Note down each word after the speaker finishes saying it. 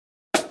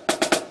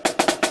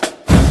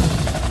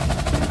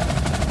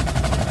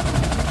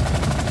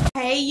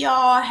Hey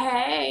y'all,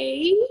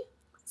 hey.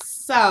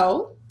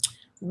 So,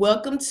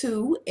 welcome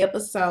to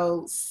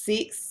episode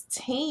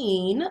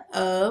 16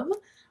 of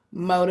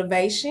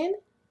Motivation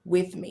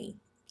with me.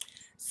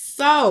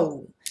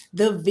 So,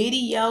 the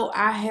video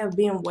I have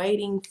been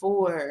waiting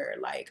for,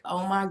 like,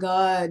 oh my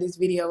God, this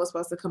video was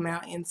supposed to come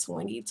out in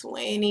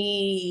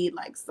 2020,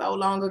 like so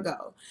long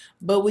ago.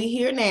 But we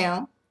here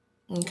now,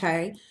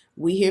 okay?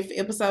 We here for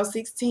episode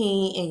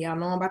 16, and y'all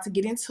know I'm about to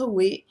get into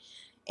it.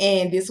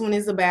 And this one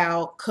is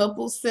about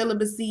couple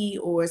celibacy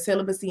or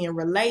celibacy in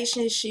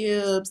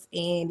relationships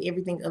and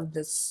everything of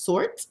the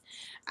sort.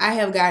 I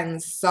have gotten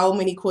so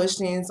many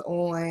questions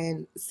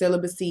on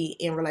celibacy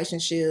in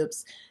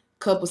relationships,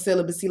 couple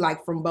celibacy,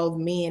 like from both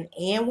men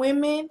and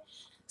women.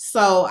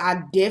 So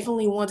I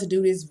definitely want to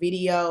do this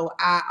video.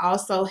 I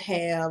also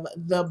have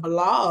the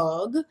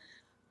blog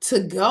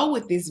to go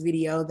with this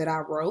video that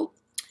I wrote.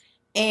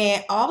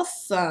 And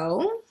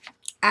also,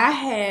 I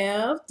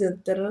have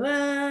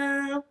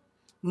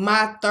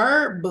my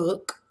third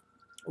book,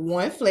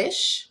 One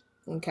Flesh.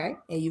 Okay,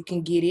 and you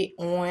can get it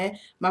on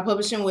my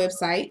publishing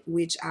website,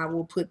 which I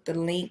will put the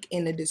link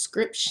in the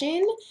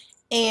description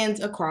and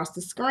across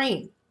the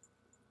screen.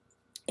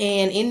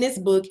 And in this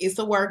book, it's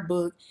a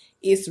workbook.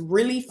 It's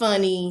really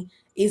funny.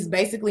 It's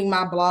basically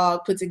my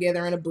blog put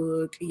together in a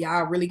book.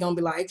 Y'all really gonna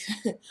be like,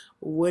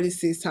 what is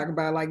sis talking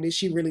about? Like, did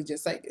she really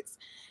just say this?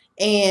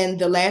 And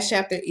the last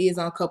chapter is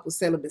on couple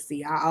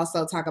celibacy. I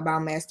also talk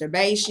about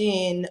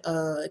masturbation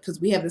because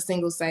we have the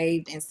single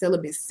saved and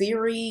celibate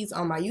series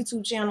on my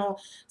YouTube channel.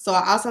 So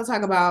I also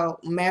talk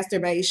about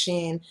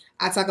masturbation.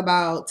 I talk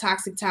about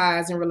toxic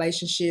ties and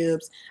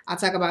relationships. I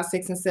talk about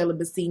sex and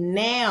celibacy.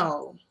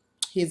 Now,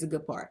 here's a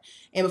good part.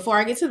 And before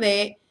I get to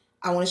that,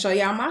 I want to show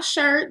y'all my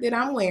shirt that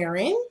I'm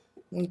wearing.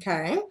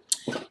 Okay.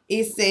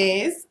 It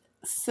says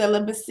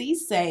Celibacy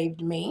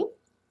Saved Me.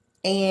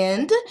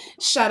 And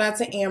shout out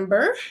to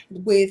Amber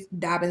with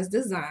Dobbins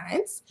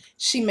Designs.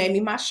 She made me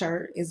my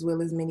shirt as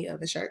well as many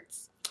other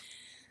shirts.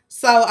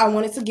 So I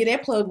wanted to get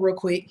that plug real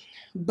quick.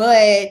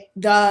 But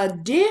the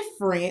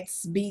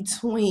difference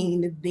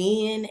between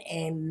then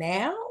and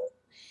now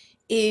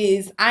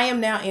is I am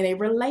now in a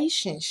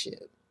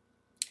relationship.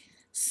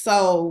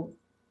 So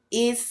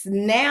it's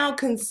now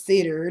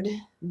considered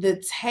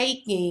the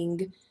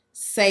taking,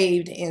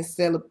 saved, and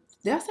celibate.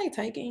 Did I say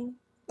taking?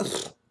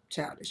 Ugh,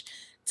 childish.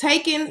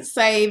 Taken,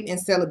 saved, and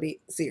celibate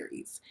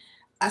series.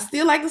 I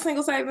still like the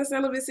single, saved, and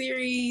celibate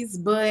series,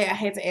 but I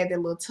had to add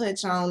that little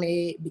touch on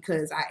it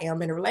because I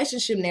am in a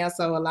relationship now,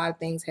 so a lot of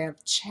things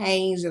have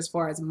changed as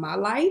far as my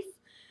life,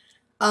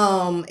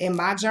 and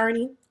my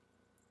journey.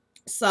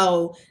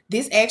 So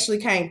this actually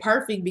came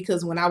perfect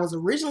because when I was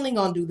originally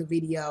going to do the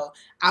video,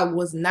 I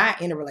was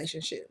not in a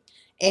relationship.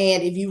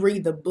 And if you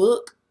read the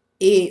book,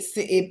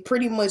 it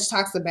pretty much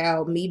talks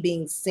about me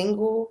being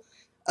single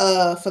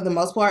for the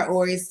most part,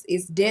 or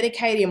it's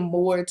dedicated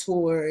more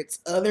towards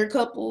other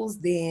couples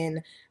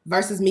than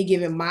versus me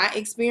giving my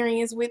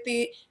experience with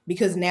it,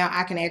 because now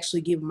I can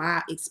actually give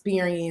my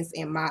experience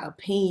and my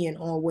opinion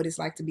on what it's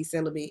like to be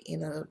celibate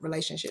in a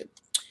relationship.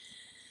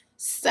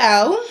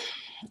 So,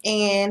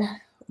 and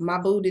my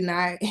boo did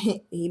not,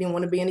 he didn't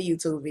want to be in a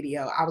YouTube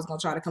video. I was going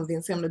to try to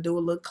convince him to do a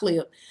little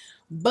clip,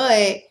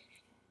 but,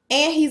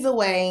 and he's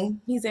away,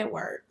 he's at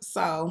work,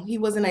 so he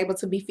wasn't able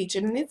to be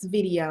featured in this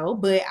video,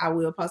 but I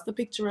will post a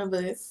picture of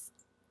us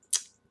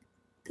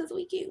because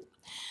we cute.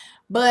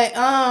 But,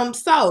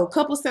 so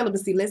couple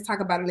celibacy, let's talk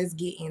about it. Let's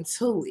get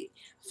into it.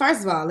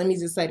 First of all, let me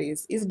just say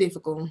this. It's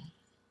difficult.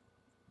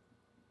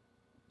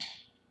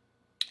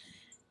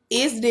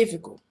 It's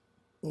difficult.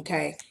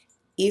 Okay.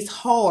 It's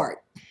hard.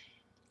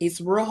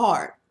 It's real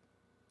hard.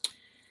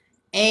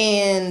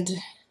 And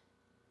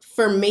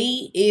for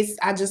me,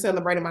 I just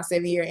celebrated my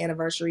 7-year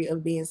anniversary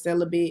of being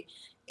celibate,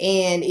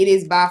 and it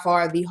is by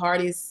far the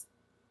hardest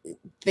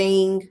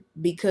thing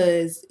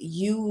because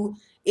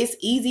it's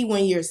easy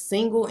when you're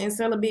single and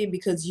celibate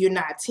because you're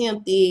not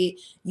tempted.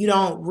 You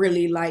don't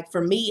really like,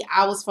 for me,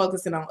 I was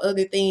focusing on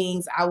other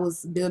things. I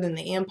was building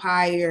the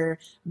empire,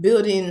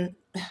 building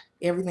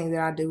everything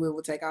that I do. It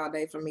would take all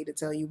day for me to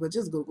tell you, but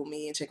just Google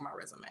me and check my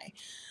resume.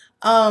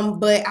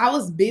 But I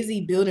was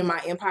busy building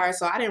my empire,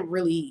 so I didn't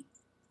really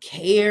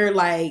care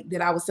like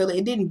that I was celibate.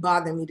 It didn't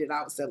bother me that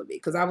I was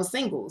celibate because I was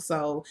single.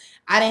 So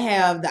I didn't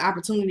have the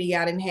opportunity,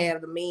 I didn't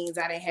have the means,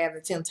 I didn't have the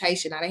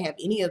temptation, I didn't have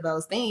any of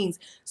those things.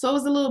 So it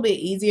was a little bit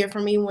easier for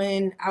me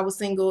when I was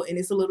single, and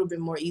it's a little bit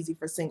more easy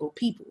for single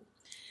people.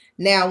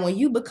 Now, when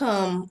you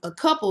become a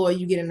couple or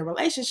you get in a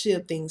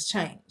relationship, things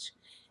change.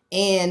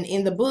 And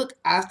in the book,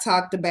 I've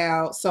talked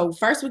about, so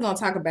first we're going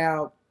to talk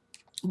about,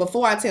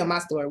 before I tell my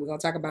story, we're going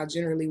to talk about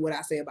generally what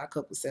I say about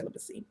couple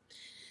celibacy.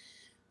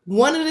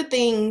 One of the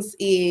things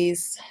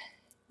is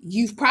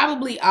you've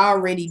probably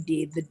already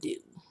did the do.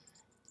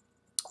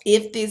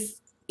 If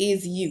this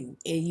is you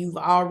and you've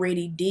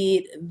already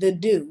did the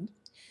do,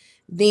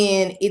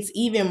 then it's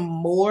even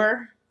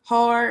more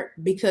hard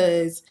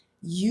because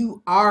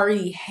you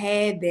already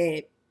had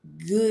that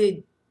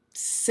good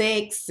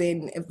sex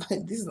and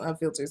this is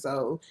unfiltered,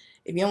 so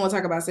if you don't want to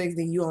talk about sex,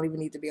 then you don't even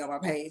need to be on my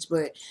page.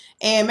 But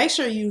and make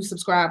sure you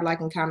subscribe, like,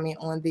 and comment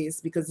on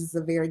this because it's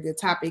a very good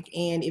topic.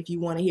 And if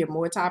you want to hear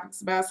more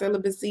topics about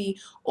celibacy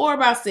or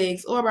about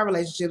sex or about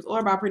relationships or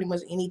about pretty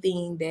much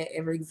anything that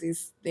ever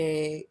exists,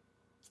 that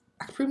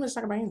I can pretty much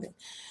talk about anything.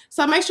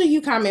 So make sure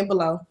you comment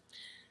below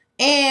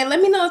and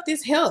let me know if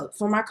this helped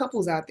for my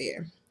couples out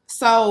there.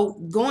 So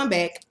going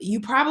back, you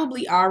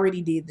probably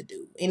already did the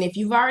do. And if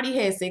you've already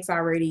had sex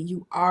already,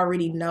 you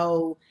already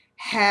know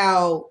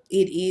how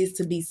it is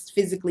to be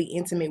physically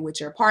intimate with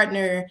your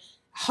partner.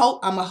 I'm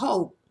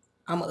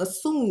gonna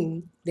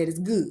assume that it's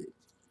good.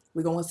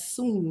 We're gonna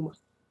assume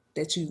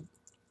that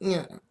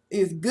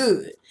it's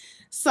good.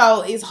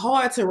 So it's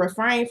hard to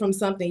refrain from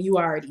something you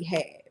already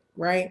had,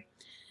 right?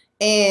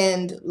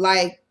 And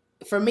like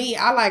for me,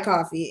 I like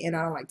coffee and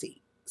I don't like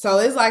tea. So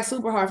it's like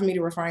super hard for me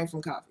to refrain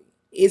from coffee.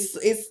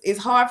 It's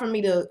hard for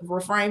me to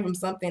refrain from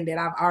something that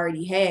I've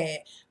already had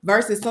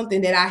versus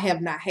something that I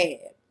have not had.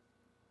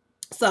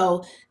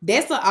 So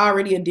that's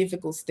already a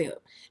difficult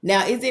step.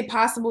 Now, is it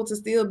possible to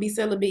still be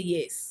celibate?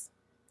 Yes.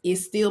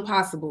 It's still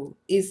possible.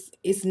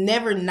 It's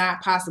never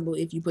not possible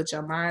if you put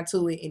your mind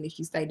to it and if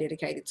you stay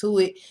dedicated to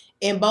it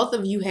and both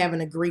of you have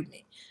an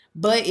agreement.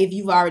 But if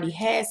you've already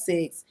had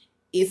sex,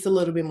 it's a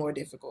little bit more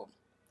difficult.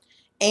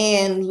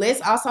 And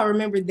let's also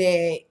remember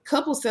that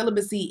couple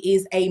celibacy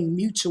is a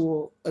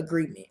mutual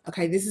agreement.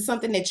 Okay, this is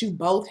something that you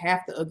both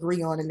have to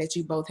agree on and that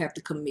you both have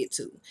to commit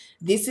to.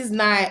 This is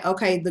not,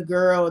 okay, the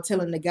girl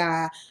telling the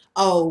guy,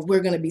 oh, we're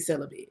going to be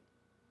celibate.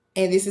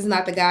 And this is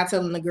not the guy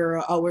telling the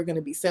girl, oh, we're going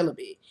to be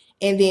celibate.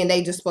 And then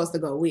they just supposed to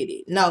go with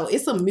it. No,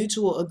 it's a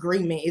mutual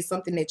agreement. It's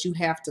something that you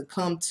have to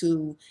come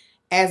to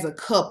as a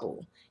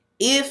couple.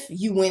 If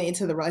you went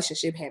into the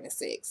relationship having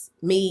sex,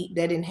 that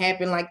didn't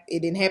happen like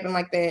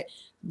that.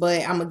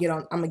 But I'm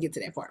gonna get to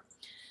that part.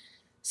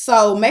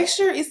 So make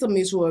sure it's a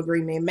mutual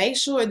agreement. Make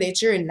sure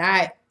that you're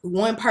not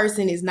one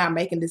person is not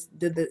making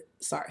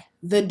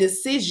the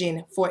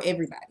decision for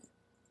everybody.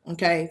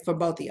 Okay, for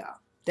both of y'all.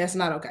 That's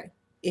not okay.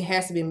 It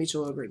has to be a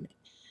mutual agreement.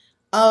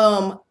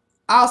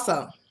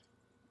 Also,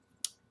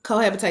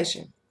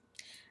 cohabitation.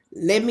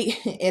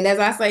 And as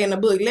I say in the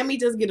book, let me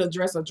just get a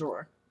dresser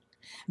drawer.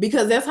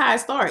 Because that's how it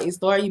starts. It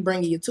starts you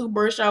bringing your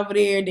toothbrush over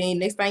there. Then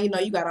next thing you know,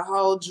 you got a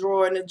whole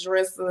drawer in the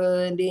dresser.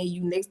 And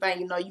then next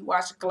thing you know, you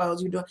wash your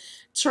clothes. You doing.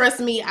 Trust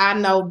me, I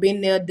know. Been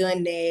there,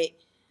 done that.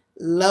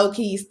 Low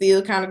key,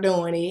 still kind of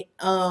doing it.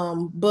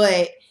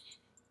 But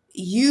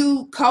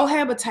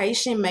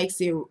cohabitation makes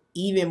it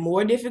even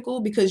more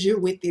difficult because you're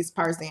with this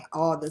person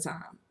all the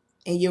time,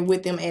 and you're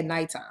with them at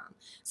nighttime.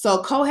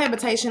 So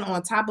cohabitation,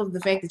 on top of the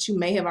fact that you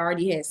may have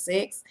already had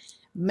sex,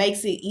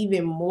 makes it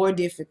even more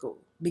difficult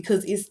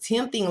because it's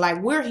tempting.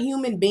 Like, we're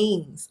human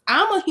beings.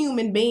 I'm a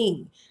human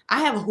being.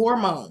 I have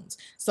hormones.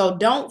 So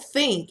don't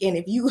think, and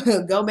if you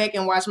go back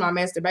and watch my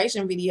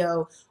masturbation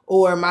video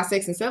or my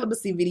sex and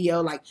celibacy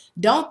video, like,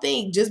 don't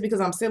think just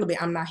because I'm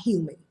celibate, I'm not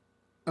human.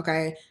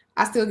 Okay?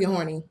 I still get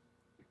horny.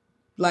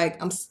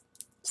 Like, I'm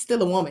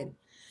still a woman.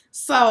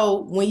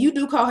 So when you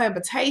do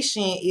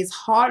cohabitation, it's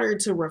harder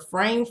to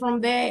refrain from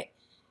that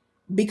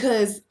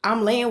because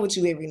I'm laying with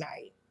you every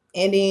night.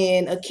 And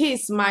then a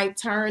kiss might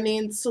turn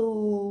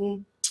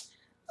into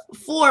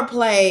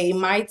foreplay,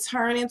 might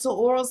turn into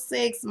oral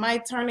sex,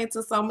 might turn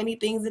into so many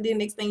things. And then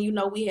next thing you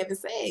know, we having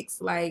sex.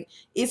 Like,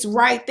 it's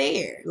right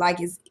there. Like,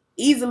 it's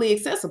easily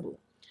accessible.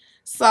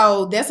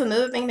 So that's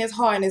another thing that's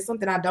hard, and it's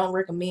something I don't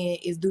recommend,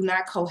 is do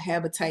not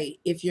cohabitate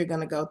if you're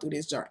going to go through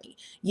this journey.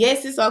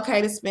 Yes, it's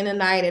okay to spend a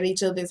night at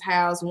each other's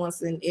house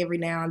once and every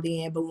now and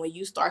then, but when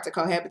you start to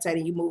cohabitate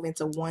and you move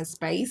into one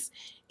space,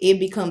 it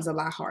becomes a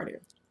lot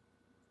harder.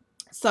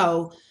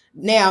 So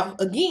now,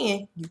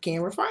 again, you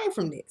can't refrain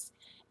from this.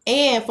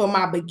 And for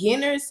my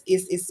beginners,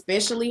 it's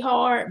especially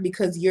hard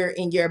because you're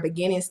in your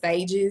beginning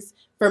stages.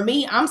 For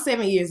me, I'm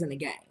 7 years in the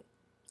game.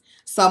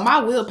 So my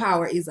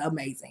willpower is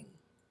amazing.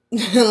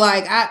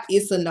 Like,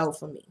 it's a no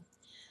for me.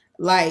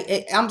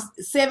 Like, I'm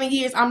 7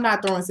 years. I'm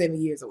not throwing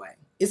 7 years away.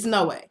 It's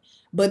no way.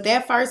 But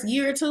that first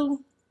year or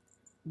two,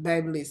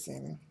 baby,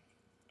 listen,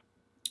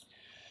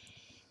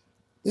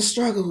 the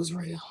struggle was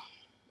real.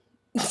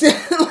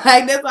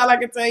 Like, that's all I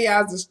can tell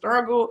y'all. The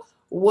struggle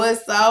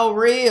was so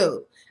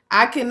real.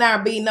 I could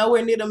not be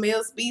nowhere near the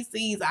male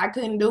species. I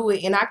couldn't do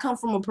it. And I come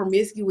from a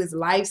promiscuous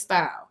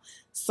lifestyle.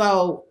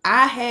 So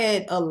I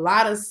had a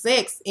lot of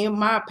sex in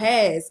my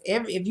past.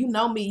 If you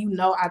know me, you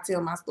know I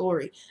tell my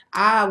story.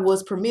 I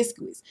was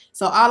promiscuous.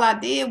 So all I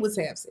did was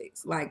have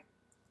sex. Like,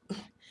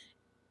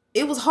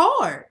 it was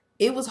hard.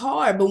 It was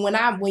hard. But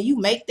when you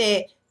make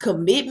that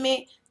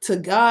commitment to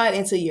God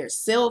and to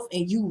yourself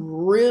and you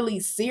really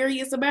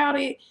serious about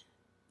it,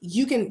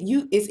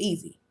 it's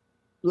easy.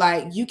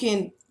 Like,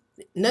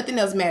 nothing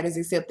else matters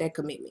except that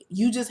commitment.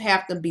 You just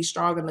have to be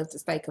strong enough to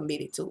stay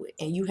committed to it.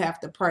 And you have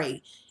to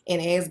pray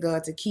and ask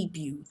God to keep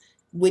you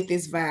with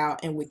this vow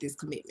and with this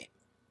commitment.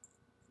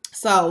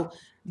 So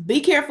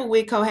be careful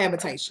with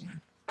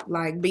cohabitation.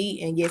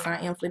 And yes, I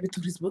am flipping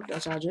through this book.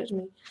 Don't y'all judge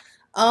me.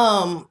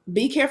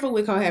 Be careful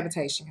with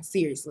cohabitation.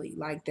 Seriously,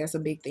 like that's a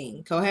big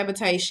thing.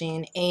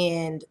 Cohabitation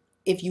and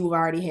if you've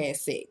already had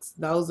sex,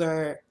 those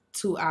are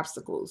two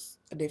obstacles.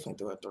 I definitely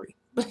threw a three,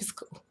 but it's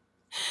cool.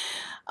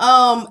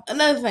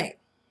 Another thing,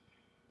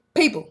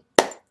 people,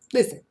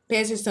 listen,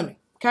 pay attention to me,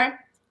 okay?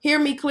 Hear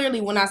me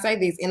clearly when I say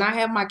this, and I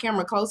have my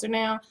camera closer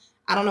now.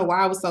 I don't know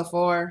why I was so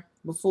far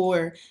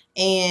before,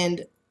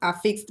 and I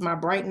fixed my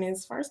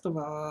brightness. First of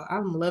all,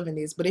 I'm loving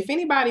this. But if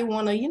anybody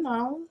wanna,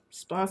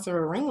 sponsor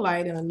a ring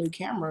light and a new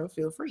camera,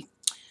 feel free.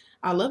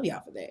 I love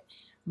y'all for that.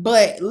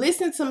 But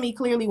listen to me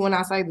clearly when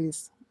I say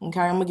this.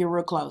 Okay, I'm gonna get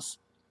real close.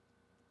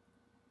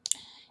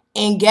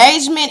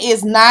 Engagement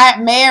is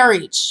not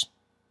marriage.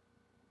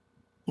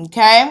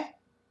 Okay?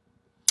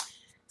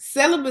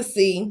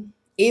 Celibacy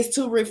is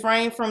to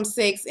refrain from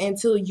sex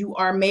until you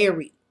are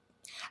married.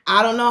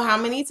 I don't know how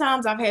many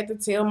times I've had to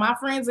tell my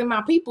friends and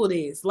my people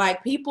this.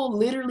 Like, people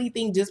literally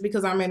think just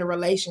because I'm in a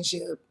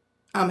relationship,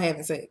 I'm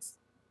having sex.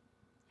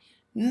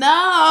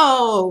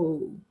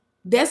 No,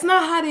 that's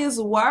not how this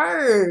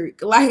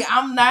work. Like,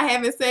 I'm not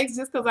having sex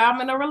just because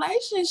I'm in a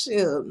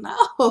relationship.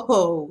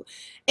 No.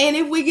 And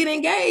if we get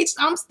engaged,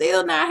 I'm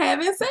still not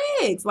having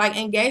sex. Like,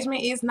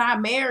 engagement is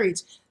not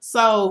marriage.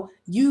 So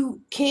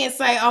you can't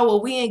say, oh,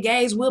 well, we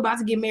engaged, we're about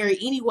to get married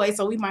anyway,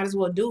 so we might as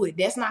well do it.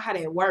 That's not how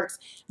that works.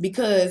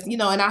 Because,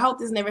 and I hope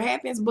this never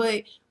happens,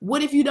 but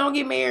what if you don't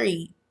get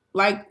married?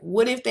 Like,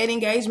 what if that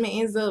engagement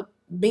ends up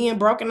being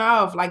broken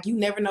off? Like, you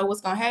never know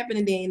what's gonna happen,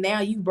 and then now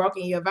you've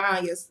broken your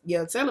vow,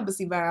 your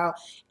celibacy vow,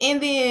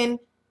 and then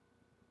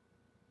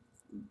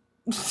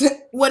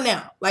what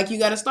now? Like, you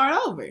got to start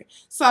over.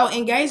 So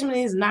engagement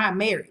is not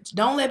marriage.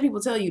 Don't let people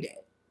tell you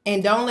that,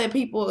 and don't let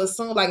people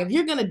assume, like, if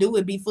you're gonna do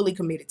it, be fully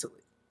committed to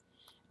it.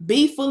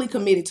 Be fully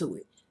committed to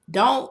it.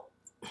 Don't.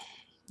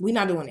 We're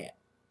not doing that.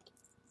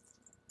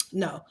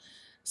 No.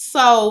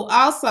 So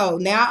also,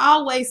 now I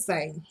always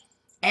say,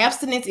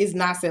 abstinence is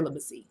not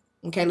celibacy.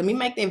 Okay, let me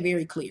make that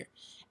very clear.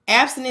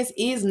 Abstinence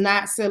is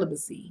not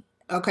celibacy.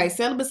 Okay,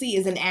 celibacy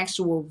is an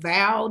actual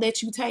vow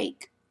that you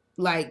take,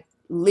 like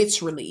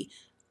literally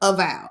a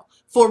vow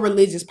for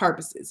religious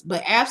purposes.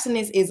 But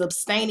abstinence is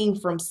abstaining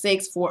from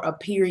sex for a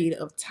period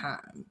of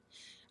time.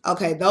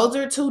 Okay, those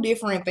are two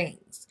different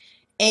things.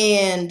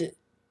 And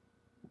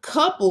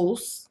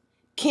couples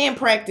can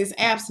practice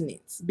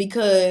abstinence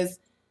because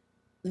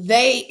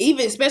they,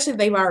 even especially if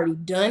they've already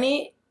done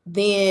it,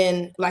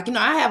 then, like,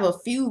 I have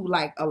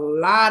a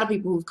lot of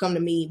people who've come to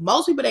me.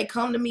 Most people that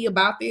come to me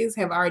about this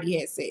have already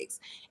had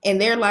sex,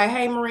 and they're like,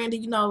 hey, Miranda,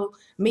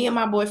 me and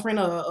my boyfriend,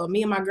 or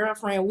me and my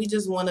girlfriend, we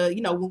just want to,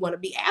 we want to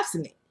be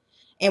abstinent,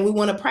 and we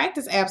want to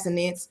practice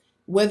abstinence,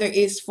 whether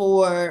it's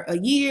for a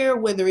year,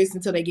 whether it's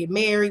until they get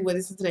married, whether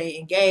it's until they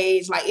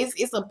engage. Like,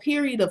 it's a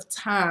period of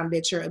time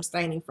that you're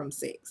abstaining from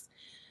sex.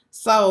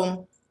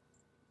 So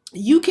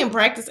you can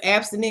practice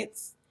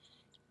abstinence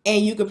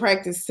and you can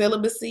practice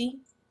celibacy,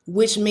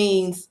 which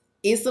means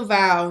it's a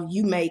vow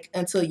you make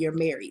until you're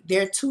married.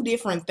 They're two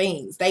different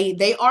things.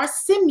 They are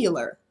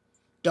similar.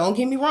 Don't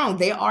get me wrong,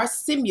 they are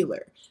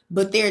similar,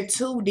 but they're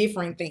two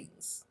different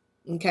things.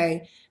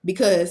 Okay?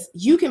 Because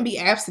you can be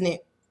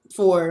abstinent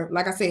for,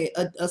 like I said,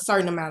 a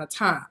certain amount of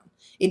time.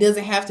 It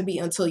doesn't have to be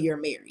until you're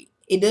married.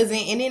 It doesn't,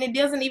 and then it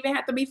doesn't even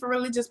have to be for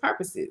religious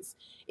purposes.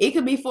 It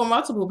could be for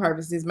multiple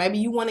purposes. Maybe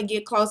you want to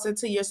get closer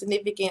to your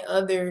significant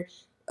other,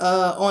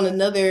 on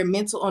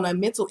a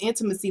mental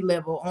intimacy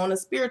level, on a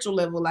spiritual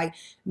level. Like,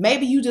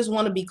 maybe you just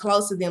want to be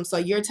close to them, so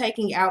you're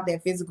taking out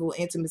that physical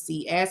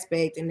intimacy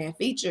aspect and that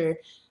feature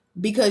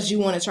because you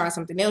want to try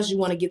something else. You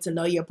want to get to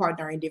know your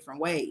partner in different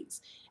ways,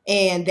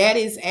 and that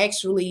is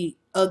actually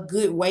a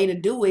good way to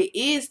do it,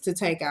 is to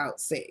take out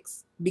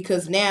sex,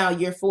 because now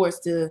you're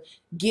forced to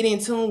get in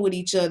tune with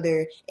each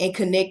other and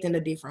connect in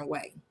a different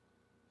way.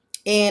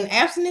 And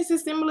abstinence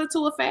is similar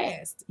to a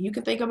fast. You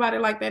can think about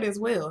it like that as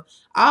well.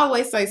 I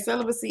always say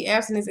celibacy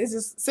is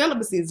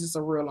just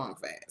a real long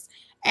fast.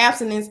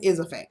 Abstinence is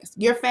a fast.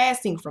 You're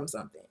fasting from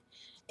something.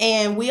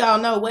 And we all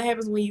know what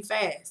happens when you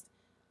fast.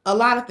 A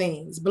lot of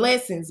things,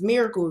 blessings,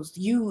 miracles.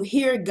 You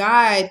hear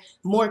God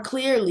more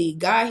clearly.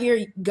 God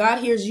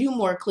hears you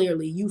more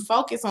clearly. You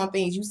focus on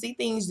things. You see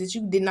things that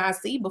you did not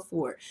see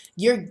before.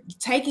 You're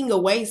taking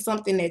away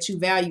something that you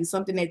value,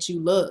 something that you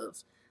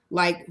love.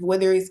 Like,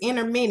 whether it's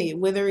intermittent,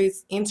 whether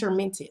it's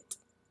intermittent.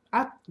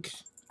 I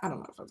I don't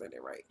know if I said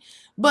that right.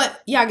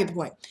 But y'all get the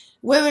point.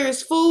 Whether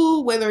it's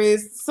food, whether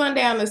it's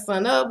sundown to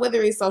sun up,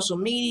 whether it's social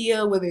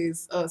media, whether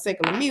it's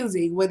secular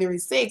music, whether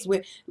it's sex,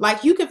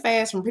 like, you can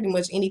fast from pretty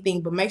much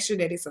anything, but make sure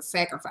that it's a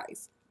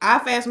sacrifice. I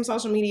fast from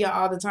social media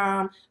all the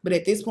time, but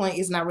at this point,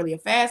 it's not really a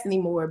fast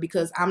anymore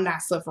because I'm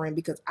not suffering,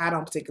 because I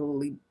don't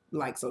particularly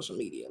like social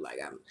media. Like,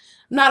 I'm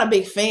not a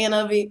big fan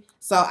of it,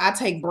 so I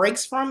take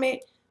breaks from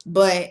it,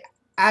 but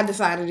I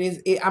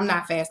decided I'm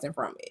not fasting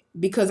from it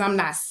because I'm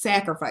not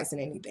sacrificing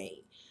anything.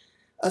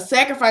 A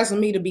sacrifice for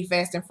me to be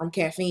fasting from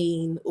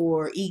caffeine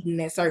or eating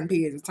at certain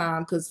periods of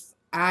time, because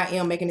I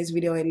am making this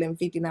video at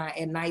 11:59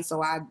 at night,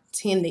 so I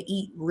tend to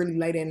eat really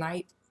late at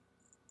night.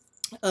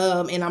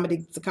 And I'm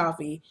addicted to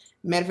coffee.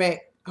 Matter of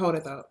fact, hold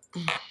it though.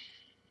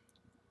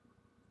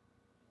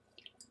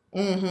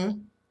 Mm-hmm.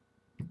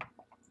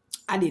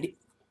 I did it.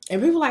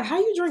 And people like, how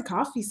you drink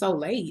coffee so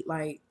late?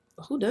 Like,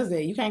 who does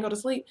that? You can't go to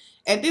sleep.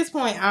 At this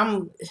point,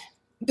 I'm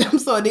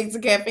so addicted to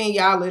caffeine.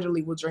 Y'all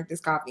literally will drink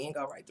this coffee and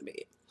go right to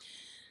bed.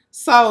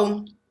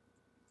 So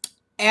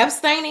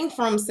abstaining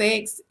from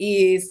sex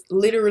is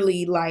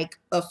literally like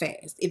a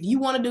fast. If you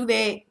want to do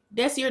that,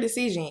 that's your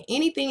decision.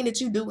 Anything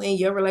that you do in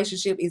your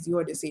relationship is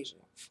your decision.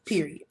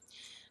 Period.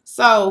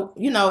 So,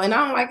 and I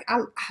don't like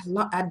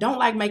I don't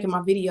like making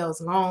my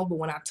videos long, but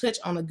when I touch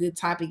on a good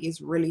topic,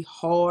 it's really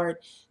hard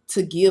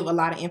to give a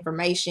lot of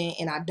information,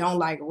 and I don't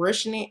like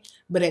rushing it.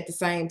 But at the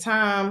same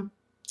time,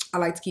 I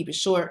like to keep it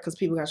short because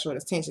people got short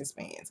attention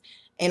spans.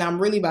 And I'm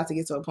really about to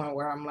get to a point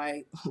where I'm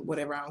like,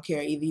 whatever, I don't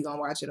care. Either you're gonna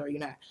watch it or you're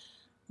not.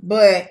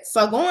 But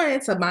so going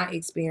into my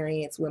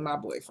experience with my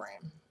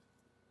boyfriend.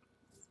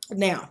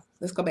 Now,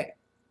 let's go back.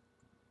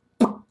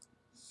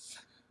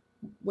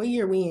 What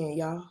year we in,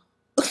 y'all?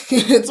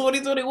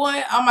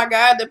 2021. Oh my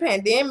God, the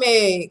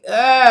pandemic.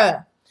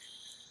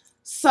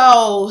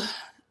 So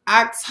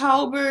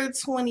October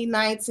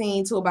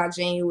 2019 to about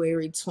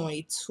January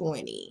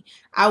 2020,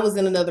 I was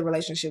in another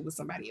relationship with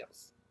somebody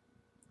else.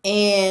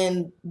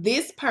 And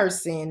this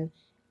person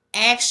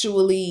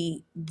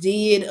actually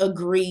did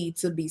agree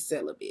to be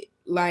celibate.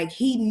 Like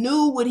he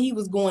knew what he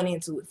was going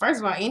into. First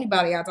of all,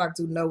 anybody I talk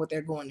to know what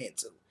they're going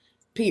into.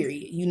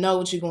 Period. You know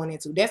what you're going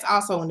into. That's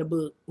also in the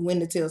book, when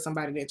to tell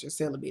somebody that you're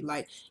celibate.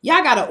 Like,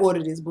 y'all gotta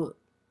order this book.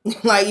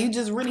 Like, you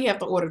just really have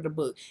to order the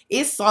book.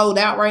 It's sold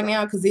out right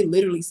now because it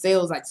literally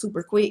sells like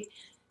super quick.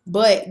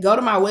 But go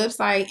to my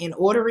website and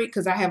order it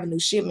because I have a new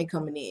shipment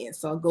coming in.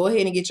 So go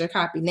ahead and get your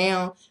copy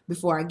now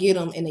before I get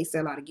them and they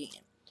sell out again.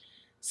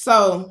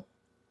 So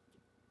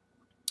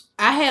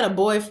I had a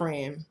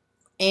boyfriend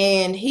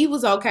and he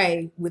was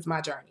okay with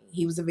my journey.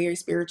 He was a very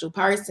spiritual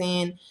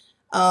person.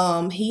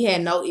 He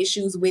had no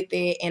issues with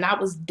it. And I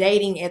was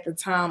dating at the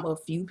time a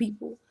few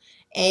people.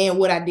 And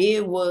what I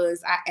did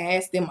was I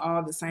asked them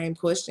all the same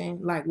question,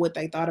 like what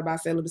they thought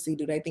about celibacy.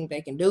 Do they think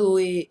they can do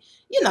it?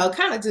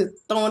 Kind of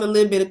just throwing a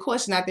little bit of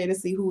question out there to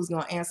see who's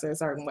going to answer a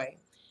certain way.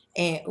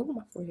 And, oh,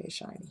 my forehead's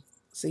shiny.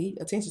 See,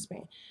 attention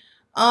span.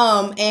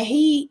 And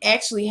he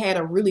actually had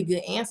a really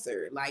good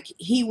answer. Like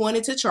he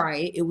wanted to try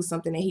it. It was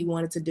something that he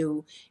wanted to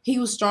do. He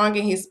was strong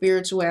in his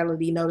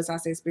spirituality. Notice I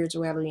said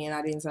spirituality and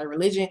I didn't say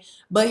religion,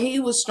 but he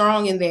was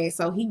strong in that.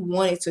 So he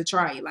wanted to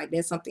try it. Like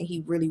that's something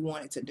he really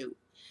wanted to do.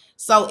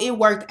 So it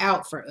worked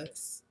out for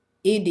us.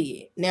 It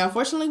did. Now,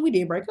 unfortunately, we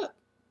did break up.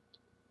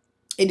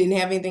 It didn't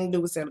have anything to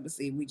do with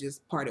celibacy. We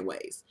just parted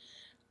ways.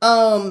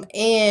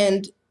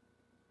 And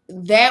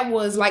that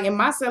was like in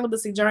my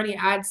celibacy journey,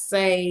 I'd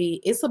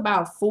say it's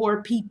about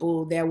 4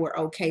 people that were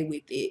okay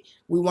with it.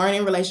 We weren't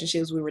in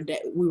relationships, we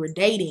were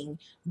dating,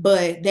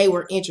 but they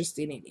were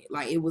interested in it.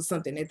 Like it was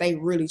something that they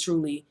really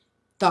truly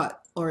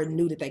thought or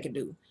knew that they could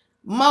do.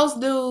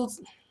 Most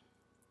dudes,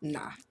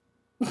 nah.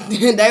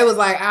 They was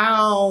like, I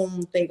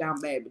don't think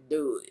I'm able to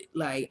do it.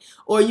 Like,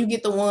 or you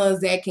get the ones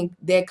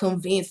that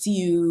convince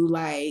you,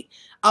 like,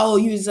 oh,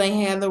 you just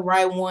ain't had the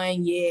right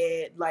one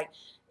yet. Like,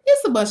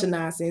 it's a bunch of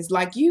nonsense.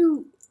 Like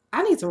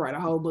I need to write a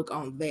whole book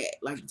on that,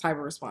 like the type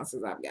of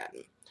responses I've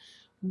gotten.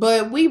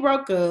 But we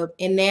broke up,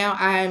 and now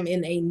I'm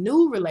in a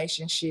new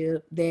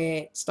relationship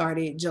that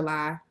started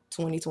July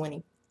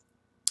 2020.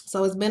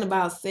 So it's been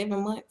about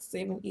 7 months,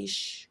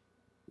 7-ish.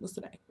 What's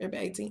today?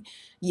 February 18th.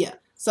 Yeah.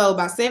 So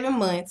about 7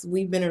 months,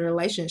 we've been in a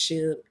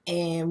relationship.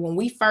 And when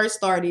we first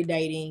started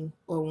dating,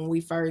 or when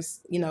we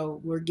first,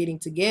 were getting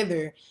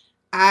together,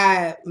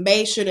 I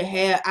made sure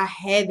I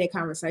had that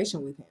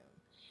conversation with him.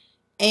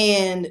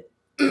 And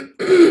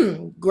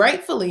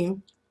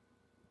gratefully,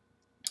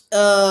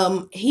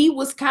 he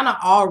was kind of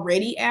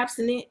already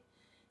abstinent.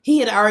 He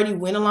had already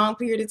went a long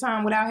period of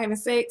time without having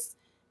sex,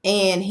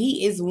 and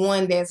he is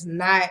one that's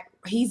not,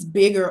 he's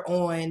bigger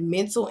on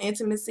mental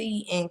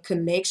intimacy and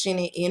connection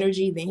and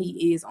energy than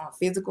he is on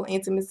physical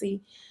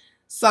intimacy.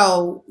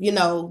 So,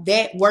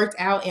 that worked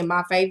out in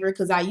my favor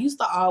because I used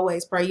to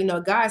always pray,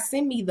 God,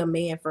 send me the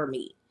man for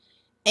me.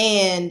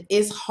 And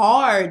it's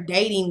hard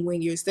dating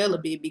when you're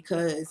celibate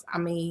because, I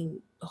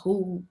mean,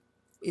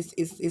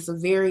 it's a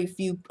very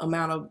few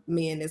amount of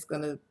men that's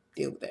gonna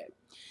deal with that.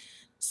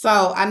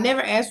 So I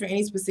never asked for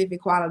any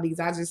specific qualities.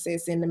 I just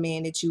said send the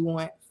man that you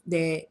want,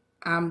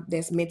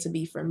 that's meant to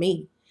be for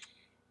me.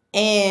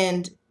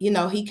 And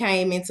he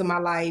came into my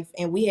life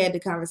and we had the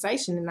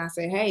conversation, and I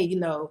said, hey,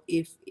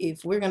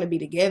 if we're going to be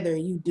together,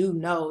 you do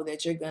know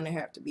that you're going to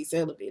have to be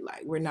celibate.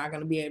 Like we're not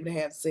going to be able to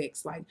have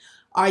sex. Like,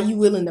 are you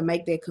willing to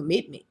make that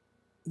commitment?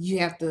 You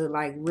have to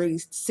like really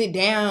sit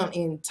down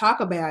and talk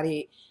about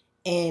it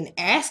and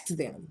ask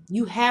them.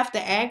 You have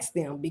to ask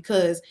them,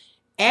 because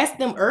ask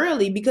them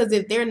early, because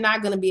if they're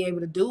not going to be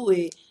able to do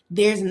it,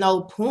 there's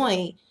no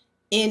point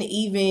in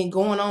even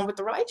going on with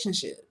the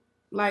relationship.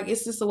 Like,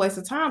 it's just a waste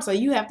of time. So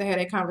you have to have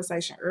that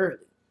conversation early.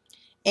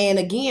 And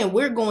again,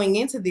 we're going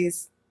into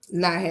this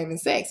not having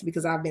sex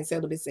because I've been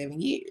celibate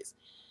 7 years.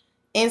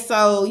 And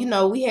so,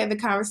 we had the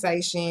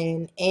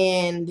conversation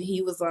and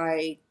he was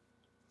like,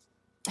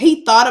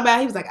 He thought about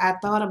it. He was like, I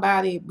thought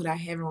about it, but I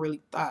haven't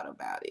really thought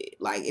about it.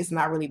 Like, it's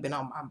not really been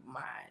on my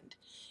mind.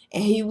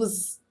 And he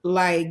was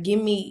like,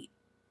 he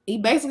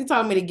basically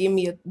told me to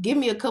give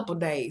me a couple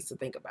days to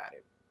think about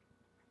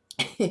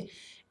it.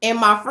 And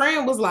my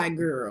friend was like,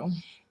 girl,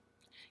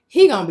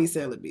 he gonna be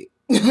celibate.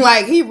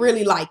 Like, he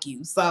really like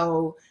you.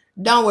 So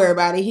don't worry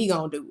about it. He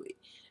gonna do it.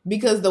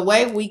 Because the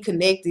way we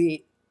connected,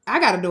 I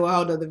gotta do a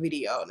whole other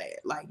video on that.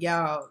 Like,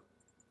 y'all,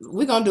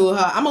 we gonna do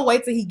I'm gonna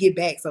wait till he get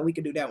back so we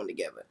can do that one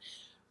together.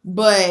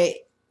 But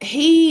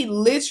he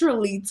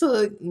literally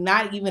took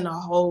not even a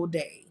whole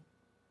day.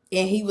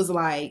 And he was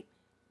like,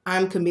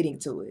 I'm committing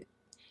to it.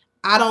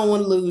 I don't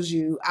want to lose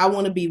you. I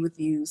want to be with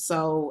you.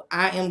 So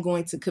I am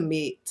going to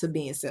commit to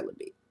being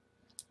celibate.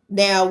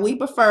 Now we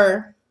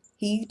prefer,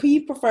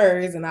 he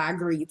prefers, and I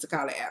agree to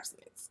call it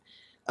abstinence.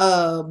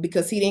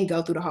 Because he didn't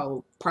go through the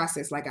whole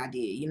process like I did.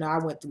 You know, I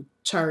went through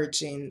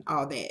church and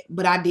all that.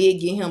 But I did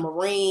get him a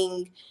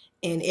ring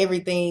and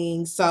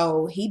everything.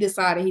 So he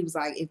decided, he was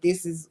like, if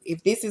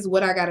this is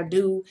what I gotta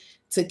do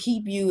to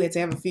keep you and to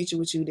have a future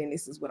with you, then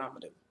this is what I'm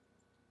gonna do.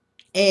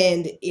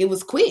 And it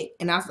was quick.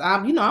 And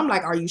I'm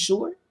like, are you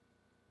sure?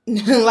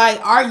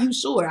 Like, are you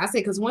sure? I said,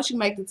 because once you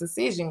make the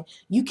decision,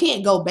 you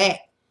can't go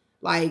back.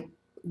 Like,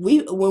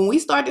 when we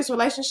start this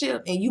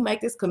relationship and you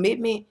make this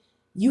commitment,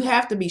 you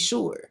have to be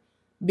sure.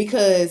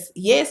 Because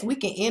yes, we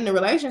can end the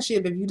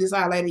relationship if you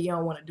decide later you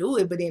don't want to do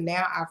it, but then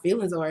now our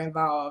feelings are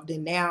involved,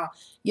 and now,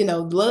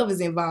 love is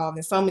involved,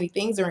 and so many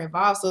things are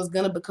involved. So it's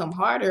gonna become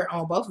harder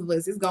on both of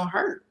us. It's gonna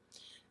hurt.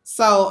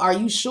 So are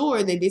you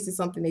sure that this is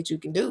something that you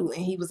can do?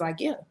 And he was like,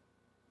 yeah,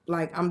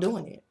 like, I'm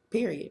doing it,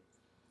 period.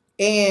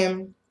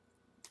 And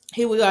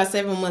here we are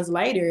 7 months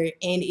later,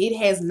 and it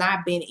has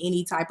not been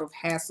any type of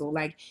hassle.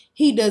 Like,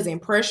 he doesn't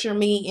pressure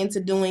me into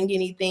doing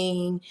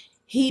anything.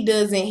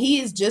 He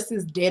is just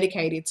as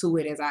dedicated to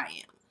it as I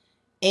am.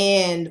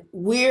 And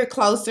we're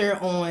closer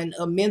on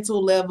a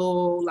mental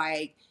level.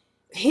 Like,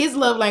 his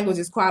love language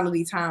is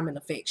quality time and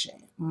affection.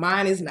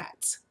 Mine is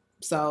not.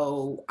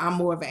 So I'm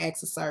more of an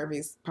acts of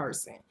service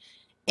person.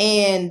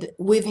 And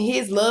with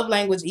his love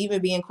language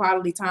even being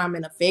quality time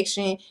and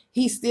affection,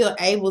 he's still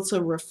able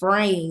to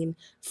refrain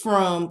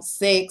from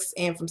sex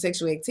and from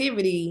sexual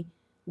activity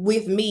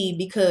with me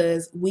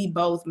because we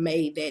both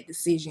made that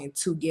decision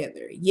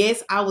together.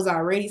 Yes, I was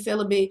already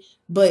celibate,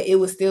 but it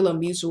was still a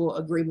mutual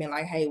agreement,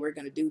 like, hey, we're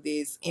going to do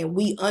this. And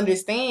we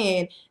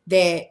understand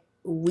that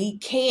we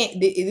can't,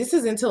 this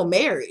is until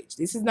marriage.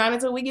 This is not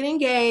until we get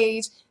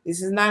engaged.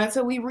 This is not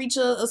until we reach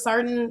a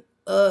certain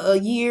a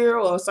year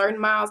or a certain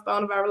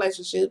milestone of our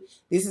relationship.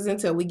 This is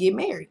until we get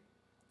married.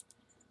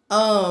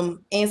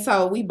 And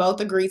so we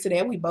both agree to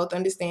that. We both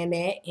understand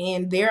that.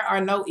 And there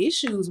are no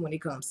issues when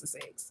it comes to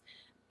sex.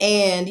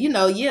 And,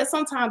 yeah,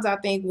 sometimes I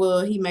think,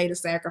 well, he made a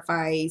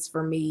sacrifice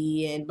for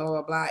me and blah,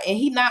 blah, blah. And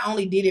he not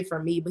only did it for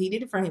me, but he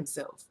did it for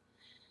himself.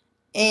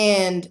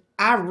 And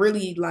I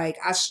really,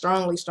 I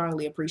strongly,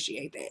 strongly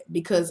appreciate that,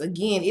 because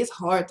again, it's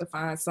hard to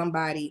find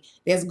somebody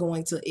that's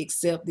going to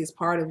accept this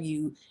part of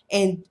you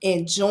and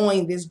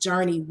join this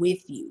journey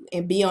with you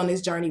and be on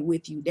this journey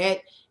with you. That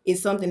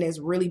is something that's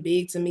really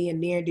big to me and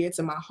near and dear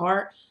to my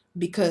heart,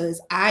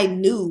 because I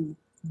knew,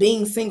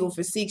 being single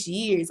for 6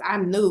 years, I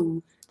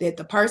knew that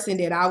the person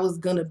that I was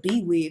going to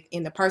be with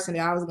and the person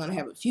that I was going to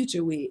have a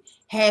future with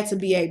had to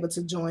be able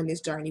to join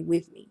this journey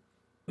with me.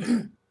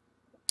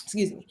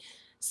 Excuse me.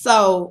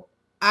 So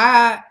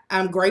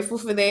I'm grateful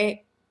for that,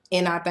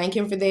 and I thank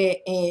him for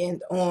that.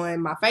 And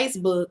on my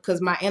Facebook,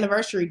 because my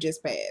anniversary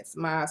just passed,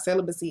 my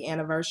celibacy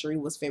anniversary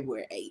was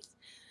February 8th.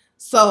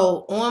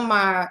 So on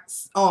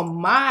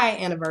my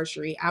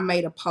anniversary, I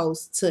made a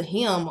post to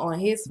him on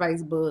his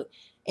Facebook,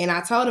 and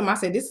I told him, I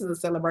said, this is a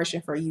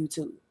celebration for you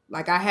too.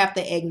 Like, I have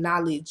to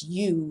acknowledge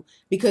you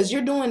because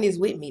you're doing this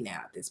with me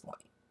now at this point.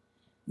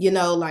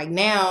 Like,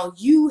 now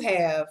you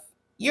have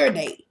your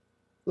date.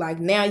 Like,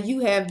 now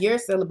you have your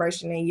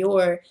celebration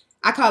and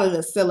I call it a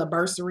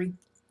celebratory.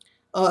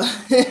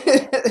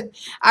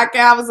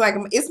 I was like,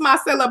 it's my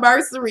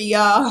celebratory,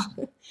 y'all.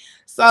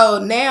 So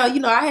now,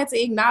 I had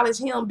to acknowledge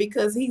him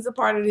because he's a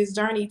part of this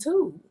journey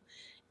too.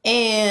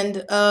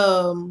 And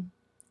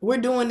we're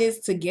doing this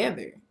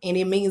together, and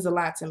it means a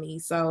lot to me.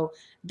 So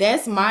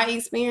that's my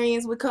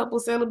experience with couple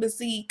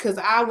celibacy, because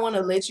I want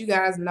to let you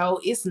guys know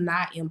it's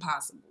not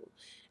impossible.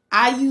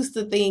 I used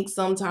to think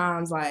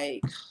sometimes,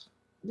 like,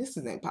 this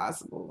is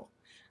impossible.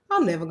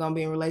 I'm never gonna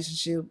be in a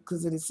relationship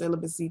because of the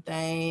celibacy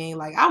thing.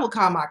 Like, I would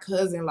call my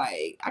cousin,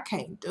 like, I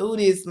can't do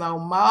this no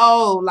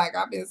more. Like,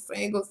 I've been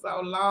single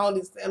so long,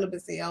 this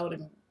celibacy holding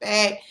me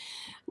back.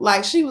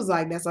 Like, she was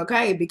like, that's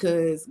okay,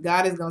 because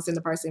God is gonna send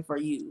the person for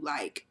you.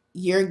 Like,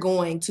 you're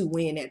going to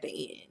win at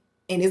the end.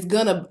 And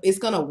it's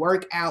gonna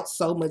work out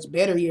so much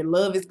better. Your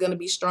love is gonna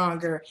be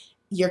stronger.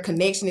 Your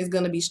connection is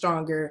gonna be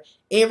stronger.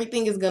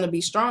 Everything is gonna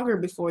be stronger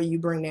before you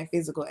bring that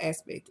physical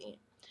aspect in.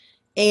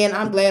 And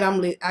I'm glad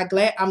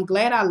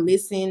I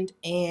listened,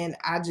 and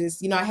I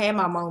just, I had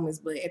my moments,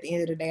 but at the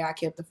end of the day, I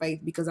kept the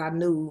faith because I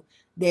knew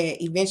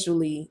that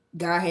eventually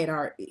God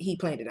he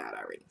planned it out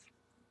already.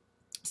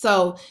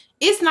 So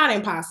it's not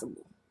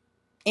impossible.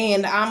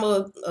 And I'm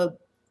a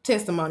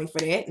testimony for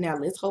that. Now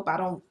let's hope I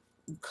don't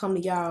come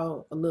to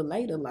y'all a little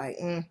later like,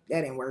 that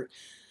didn't work.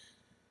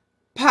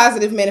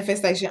 Positive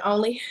manifestation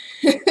only.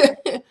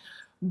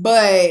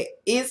 But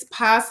it's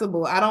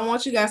possible. I don't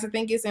want you guys to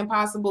think it's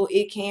impossible.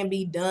 It can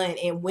be done.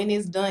 And when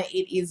it's done,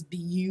 it is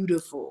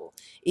beautiful.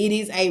 It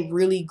is a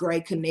really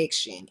great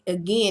connection.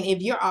 Again,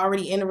 if you're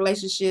already in a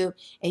relationship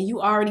and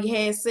you already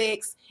had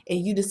sex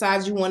and you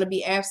decide you want to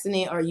be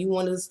abstinent or you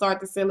want to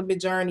start the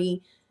celibate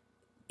journey,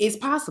 it's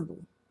possible.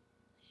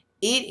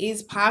 It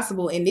is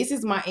possible, and this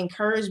is my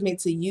encouragement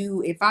to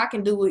you. If I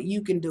can do it,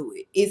 you can do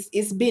it.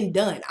 It's been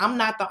done. I'm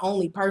not the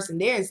only person.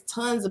 There's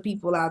tons of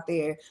people out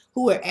there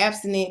who are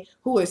abstinent,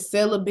 who are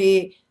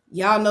celibate.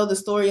 Y'all know the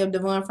story of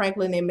Devon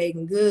Franklin and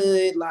Megan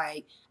Good.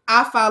 Like,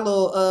 I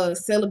follow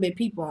celibate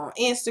people on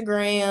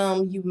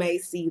Instagram. You may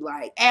see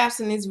like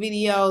abstinence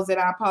videos that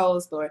I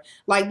post, or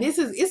like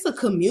it's a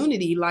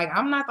community. Like,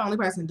 I'm not the only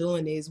person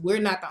doing this. We're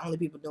not the only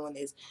people doing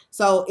this.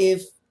 So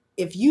if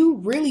you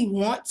really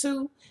want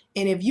to,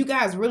 and if you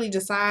guys really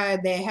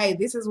decide that, hey,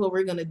 this is what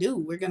we're going to do,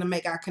 we're going to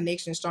make our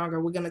connection stronger.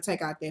 We're going to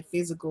take out that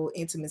physical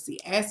intimacy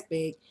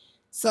aspect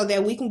so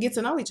that we can get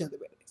to know each other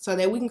better, so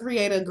that we can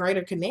create a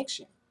greater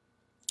connection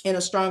and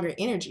a stronger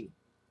energy.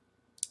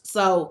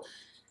 So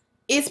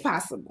it's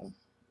possible.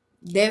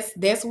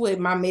 That's what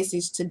my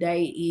message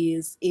today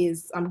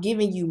is I'm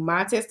giving you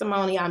my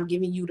testimony. I'm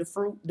giving you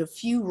the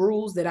few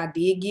rules that I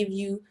did give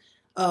you,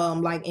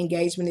 like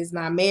engagement is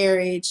not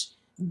marriage,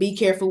 be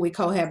careful with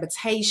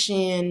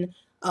cohabitation,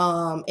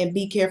 and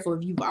be careful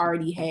if you've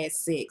already had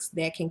sex.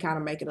 That can kind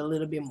of make it a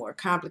little bit more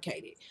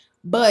complicated,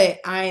 but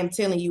I am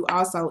telling you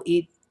also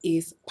it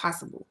is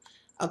possible.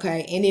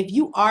 Okay, and if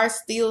you are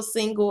still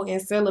single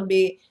and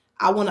celibate,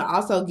 I want to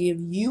also give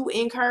you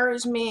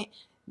encouragement.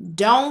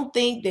 Don't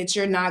think that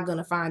you're not going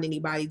to find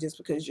anybody just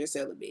because you're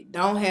celibate.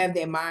 Don't have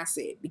that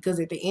mindset, because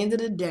at the end of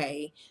the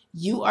day,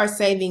 you are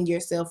saving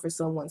yourself for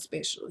someone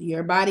special.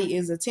 Your body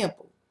is a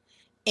temple.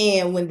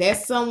 And when that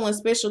someone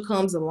special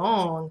comes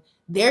along,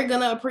 they're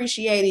going to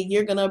appreciate it.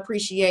 You're going to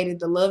appreciate it.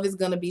 The love is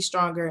going to be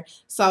stronger.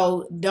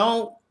 So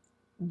don't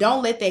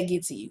let that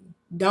get to you.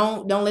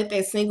 Don't let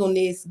that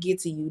singleness get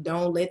to you.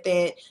 Don't let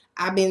that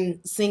I've been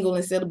single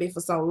and celibate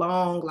for so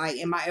long, like,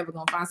 am I ever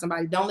gonna find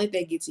somebody? Don't let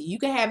that get to you. You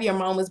can have your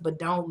moments, but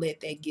don't let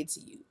that get to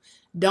you.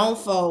 Don't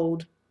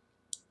fold.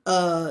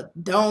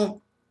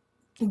 Don't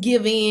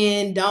give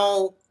in.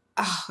 Don't,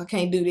 oh, I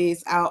can't do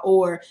this.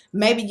 Or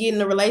maybe get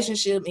in a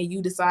relationship and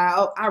you decide,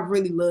 oh, I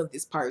really love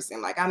this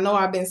person. Like, I know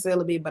I've been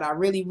celibate, but I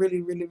really,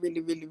 really, really, really,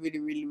 really, really,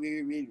 really,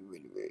 really, really,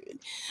 really, really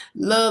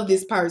love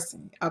this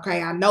person.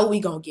 Okay, I know we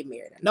gonna get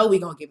married. I know we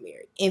gonna get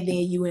married. And then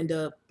you end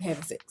up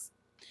having sex.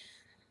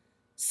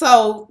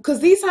 So, because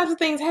these types of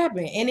things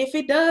happen. And if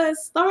it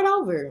does, start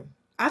over.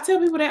 I tell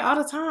people that all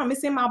the time.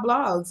 It's in my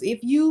blogs.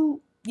 If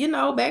you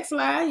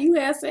backslide, you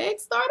have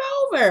sex, start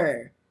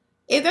over.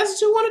 If that's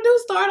what you want to do,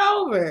 start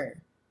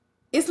over.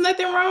 It's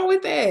nothing wrong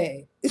with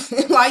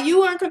that. Like,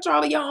 you are in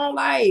control of your own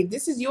life.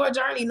 This is your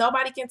journey.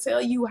 Nobody can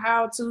tell you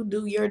how to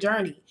do your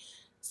journey.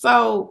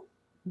 So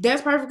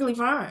that's perfectly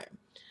fine.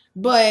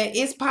 But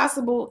it's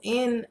possible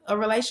in a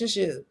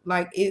relationship.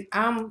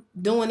 I'm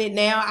doing it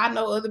now. I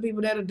know other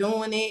people that are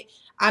doing it.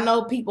 I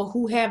know people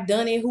who have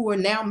done it who are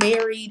now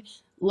married.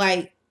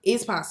 Like,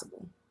 it's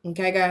possible.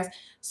 Okay, guys.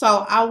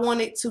 So I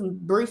wanted to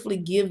briefly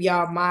give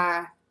y'all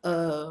my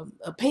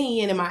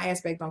opinion and my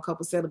aspect on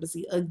couple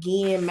celibacy.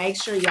 Again,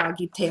 make sure y'all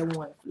get that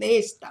one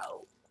flesh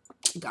though.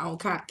 Go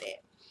cop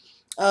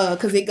that.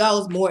 Because it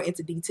goes more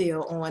into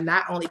detail on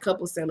not only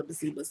couple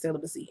celibacy, but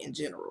celibacy in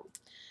general.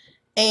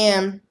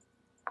 And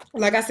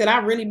like I said, I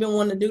really been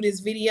wanting to do this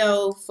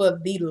video for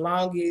the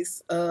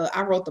longest.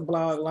 I wrote the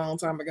blog a long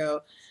time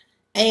ago.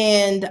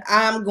 And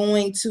I'm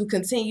going to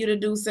continue to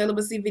do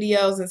celibacy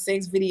videos and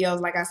sex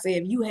videos. Like I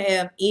said, if you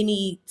have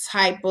any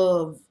type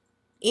of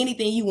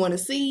anything you want to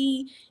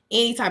see,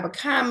 any type of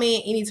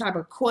comment, any type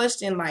of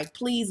question, like,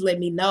 please let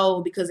me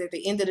know, because at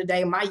the end of the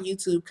day, my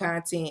YouTube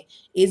content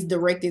is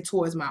directed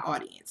towards my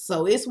audience.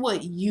 So it's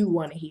what you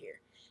want to hear.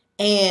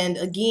 And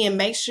again,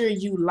 make sure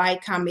you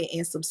like, comment,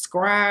 and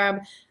subscribe.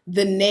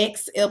 The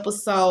next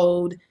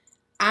episode,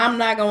 I'm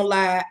not going to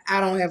lie, I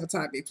don't have a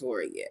topic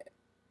for it yet.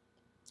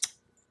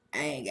 I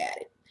ain't got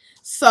it.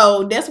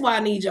 So that's why I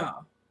need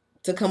y'all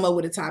to come up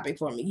with a topic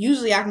for me.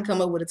 Usually I can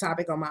come up with a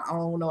topic on my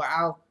own, or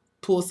I'll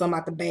pull some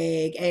out the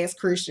bag, ask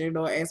Christian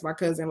or ask my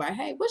cousin, like,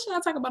 hey, what should I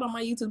talk about on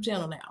my YouTube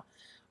channel now?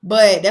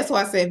 But that's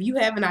why I said, if you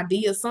have an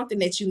idea, something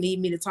that you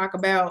need me to talk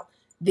about,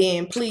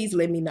 then please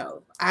let me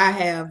know. I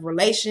have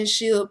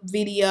relationship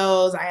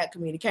videos. I have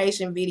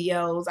communication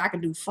videos. I can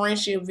do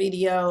friendship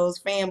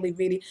videos, family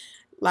videos.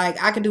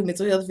 Like, I can do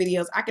mental health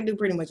videos. I can do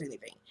pretty much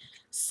anything.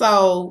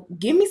 So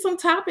give me some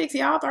topics,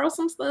 y'all. Throw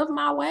some stuff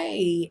my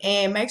way.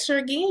 And make sure,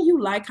 again,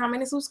 you like,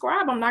 comment, and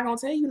subscribe. I'm not going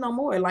to tell you no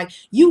more. Like,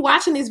 you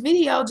watching this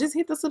video, just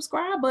hit the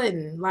subscribe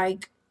button.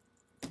 Like,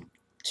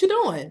 what you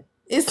doing?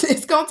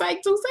 It's going to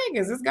take 2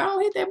 seconds. Just go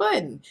and hit that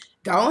button.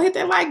 Go and hit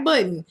that like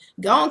button.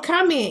 Go and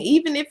comment.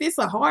 Even if it's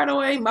a heart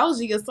or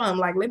emoji or something.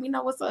 Like, let me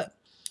know what's up.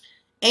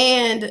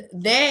 And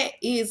that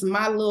is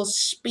my little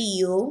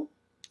spiel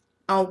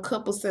on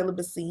couple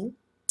celibacy.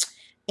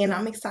 And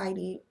I'm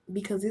excited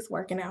because it's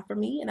working out for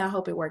me, and I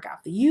hope it work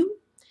out for you.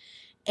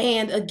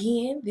 And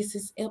again, this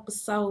is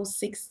episode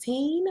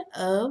 16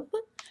 of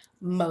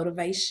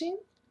Motivation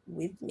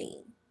with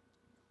Me.